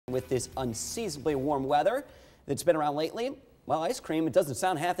With this unseasonably warm weather that's been around lately, well, ice cream, it doesn't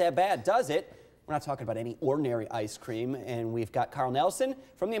sound half that bad, does it? We're not talking about any ordinary ice cream, and we've got Carl Nelson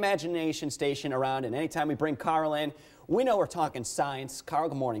from the Imagination Station around, and anytime we bring Carl in, we know we're talking science. Carl,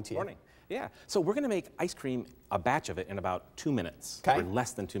 good morning to you. Morning. Yeah, so we're going to make ice cream, a batch of it, in about 2 minutes, or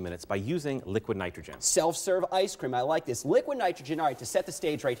less than 2 minutes, by using liquid nitrogen. Self-serve ice cream, I like this. Liquid nitrogen, all right, to set the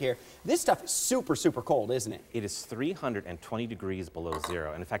stage right here, this stuff is super, super cold, isn't it? It is 320 degrees below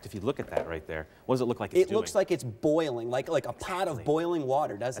zero, and in fact, if you look at that right there, what does it look like it's doing? It looks like it's boiling, like a pot of boiling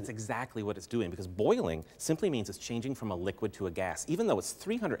water, doesn't it? That's exactly what it's doing, because boiling simply means it's changing from a liquid to a gas. Even though it's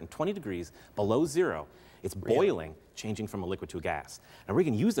 320 degrees below zero, it's boiling, changing from a liquid to a gas. And we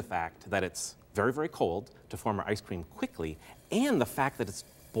can use the fact that it's very, very cold to form our ice cream quickly, and the fact that it's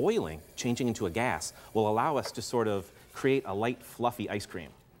boiling, changing into a gas, will allow us to sort of create a light, fluffy ice cream.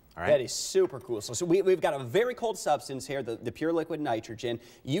 All right? That is super cool. So we've got a very cold substance here, the pure liquid nitrogen.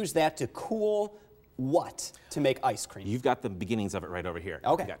 Use that to cool what to make ice cream? You've got the beginnings of it right over here.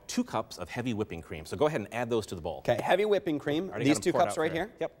 Okay. You've got 2 cups of heavy whipping cream. So go ahead and add those to the bowl. Okay, heavy whipping cream. These 2 cups right here?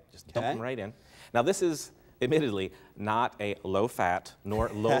 Yep, just dump them right in. Now this is, admittedly, not a low-fat nor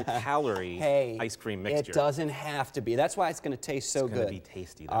low-calorie ice cream mixture. It doesn't have to be. That's why it's going to taste so good. It's going to be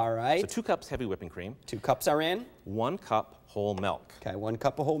tasty, though. All right. So 2 cups heavy whipping cream. 2 cups are in. 1 cup whole milk. Okay, 1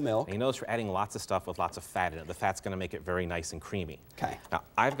 cup of whole milk. And you notice we're adding lots of stuff with lots of fat in it. The fat's going to make it very nice and creamy. Okay. Now,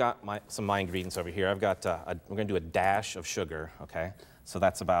 I've got some of my ingredients over here. I've got, we're going to do a dash of sugar, okay? So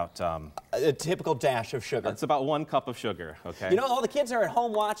that's about... a typical dash of sugar. It's about 1 cup of sugar, okay? You know, all the kids are at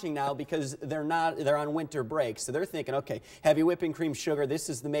home watching now because they're on winter break, so they're thinking, okay, heavy whipping cream, sugar, this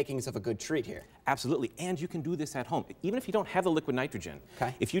is the makings of a good treat here. Absolutely, and you can do this at home. Even if you don't have the liquid nitrogen,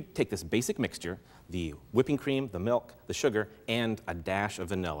 if you take this basic mixture, the whipping cream, the milk, the sugar, and a dash of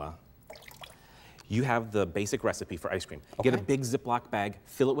vanilla, you have the basic recipe for ice cream. Get a big Ziploc bag,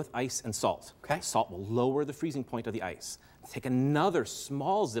 fill it with ice and salt. Salt will lower the freezing point of the ice. Take another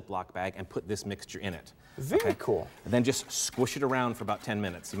small Ziploc bag and put this mixture in it. Very cool. And then just squish it around for about 10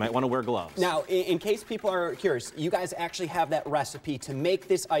 minutes. You might want to wear gloves. Now, in case people are curious, you guys actually have that recipe to make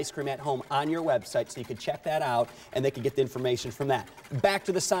this ice cream at home on your website, so you can check that out and they can get the information from that. Back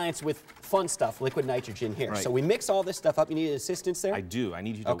to the science with fun stuff, liquid nitrogen here. So we mix all this stuff up. You need assistance there? I do. I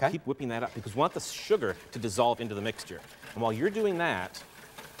need you to keep whipping that up because we want the sugar to dissolve into the mixture. And while you're doing that,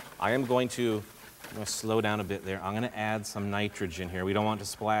 I'm going to slow down a bit there. I'm going to add some nitrogen here. We don't want it to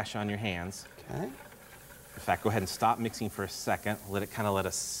splash on your hands. Okay. In fact, go ahead and stop mixing for a second. Let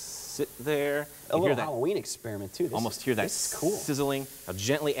us sit there. A little Halloween experiment too. Almost hear that sizzling. Now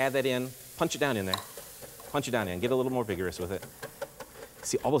gently add that in. Punch it down in there. Punch it down in. Get a little more vigorous with it.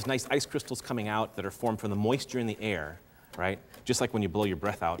 See all those nice ice crystals coming out that are formed from the moisture in the air, right? Just like when you blow your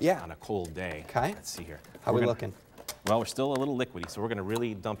breath out on a cold day. Okay. Let's see here. How are we looking? Well, we're still a little liquidy, so we're going to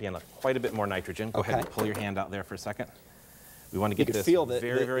really dump in quite a bit more nitrogen. Go ahead and pull your hand out there for a second. We want to get this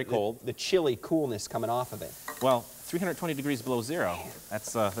very, very cold. The chilly coolness coming off of it. Well, 320 degrees below zero,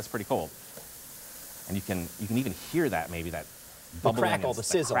 that's pretty cold. And you can even hear that, maybe, that bubbling. Crackle, the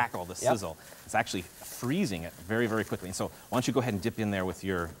sizzle. Crackle, the sizzle. It's actually freezing it very, very quickly. And so why don't you go ahead and dip in there with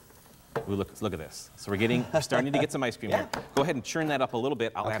your... Ooh, look at this. So we're starting to get some ice cream here. Go ahead and churn that up a little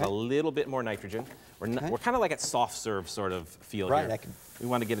bit. I'll add a little bit more nitrogen. We're kind of like at soft serve sort of feel here. We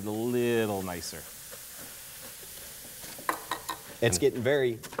want to get it a little nicer. It's getting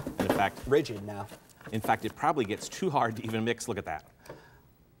very, in fact, rigid now. In fact, it probably gets too hard to even mix. Look at that.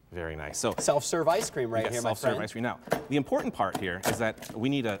 Very nice. So self-serve ice cream right here, my friend. Self-serve ice cream. Now, the important part here is that we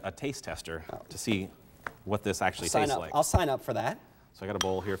need a taste tester to see what this actually tastes like. I'll sign up for that. So I got a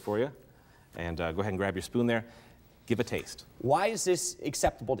bowl here for you. And go ahead and grab your spoon there. Give a taste. Why is this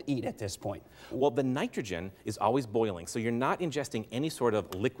acceptable to eat at this point? Well, the nitrogen is always boiling, so you're not ingesting any sort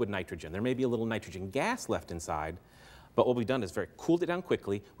of liquid nitrogen. There may be a little nitrogen gas left inside, but what we've done is cooled it down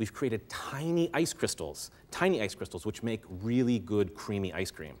quickly. We've created tiny ice crystals, which make really good creamy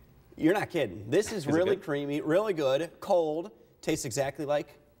ice cream. You're not kidding. This is really creamy, really good, cold, tastes exactly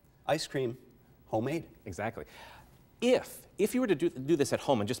like ice cream, homemade. Exactly. If you were to do this at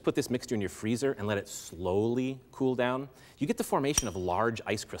home and just put this mixture in your freezer and let it slowly cool down, you get the formation of large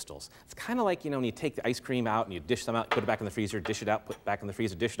ice crystals. It's kind of like, when you take the ice cream out and you dish them out, put it back in the freezer, dish it out, put it back in the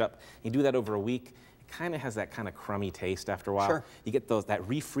freezer, dish it up. You do that over a week, it kind of has that kind of crummy taste after a while. You get that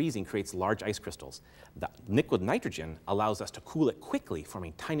refreezing creates large ice crystals. The liquid nitrogen allows us to cool it quickly,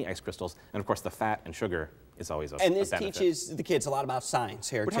 forming tiny ice crystals, and of course the fat and sugar is always a benefit. And this teaches the kids a lot about science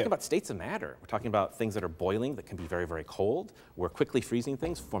here, We're talking about states of matter. We're talking about things that are boiling that can be very, very cold. We're quickly freezing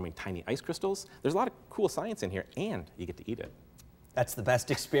things, forming tiny ice crystals. There's a lot of cool science in here, and you get to eat it. That's the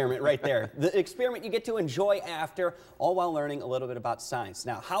best experiment right there. The experiment you get to enjoy after, all while learning a little bit about science.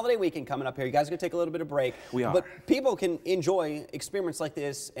 Now, holiday weekend coming up here. You guys are going to take a little bit of break. We are. But people can enjoy experiments like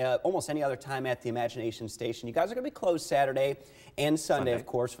this almost any other time at the Imagination Station. You guys are going to be closed Saturday and Sunday, of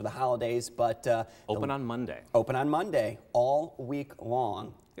course, for the holidays. But open on Monday. Open on Monday, all week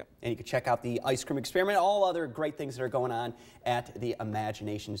long. Yep. And you can check out the ice cream experiment, all other great things that are going on at the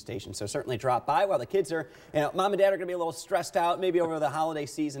Imagination Station. So certainly drop by while the kids are, mom and dad are going to be a little stressed out, maybe over the holiday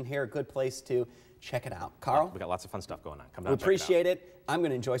season here. A good place to check it out. Carl? Yeah, we got lots of fun stuff going on. Come down We and check appreciate it. I'm going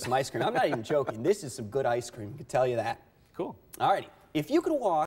to enjoy some ice cream. I'm not even joking. This is some good ice cream, I can tell you that. Cool. All righty. If you could walk